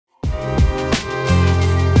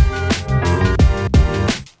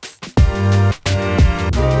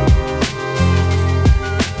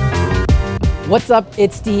What's up?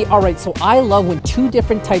 It's D. All right, so I love when two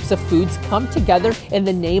different types of foods come together in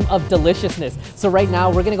the name of deliciousness. So right now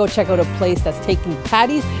we're gonna go check out a place that's taking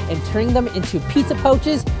patties and turning them into pizza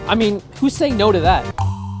pouches. I mean, who's saying no to that?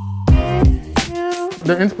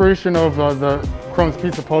 The inspiration of the Crumbs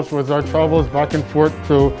Pizza Pouch was our travels back and forth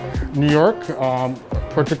to New York,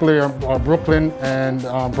 particularly Brooklyn and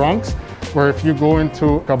Bronx, where if you go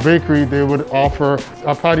into a bakery, they would offer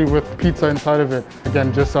a patty with pizza inside of it.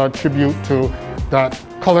 Again, just a tribute to that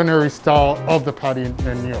culinary style of the patty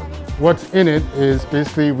in New York. What's in it is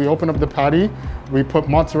basically we open up the patty, we put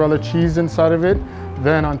mozzarella cheese inside of it,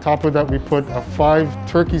 then on top of that we put 5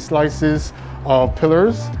 turkey slices of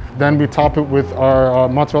pillars, then we top it with our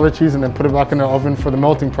mozzarella cheese and then put it back in the oven for the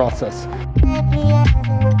melting process.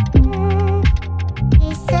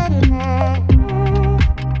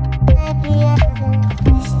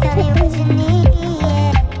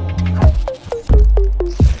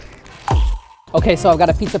 Okay, so I've got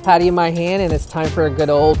a pizza patty in my hand and it's time for a good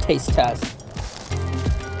old taste test.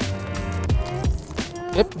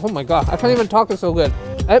 Oh my God, I can't even talk, it's so good.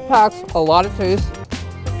 It packs a lot of taste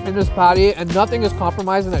in this patty and nothing is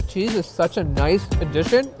compromised, and that cheese is such a nice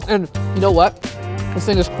addition. And you know what? This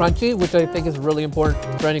thing is crunchy, which I think is really important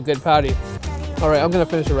for any good patty. All right, I'm gonna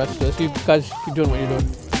finish the rest of this. You guys keep doing what you're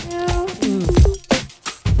doing.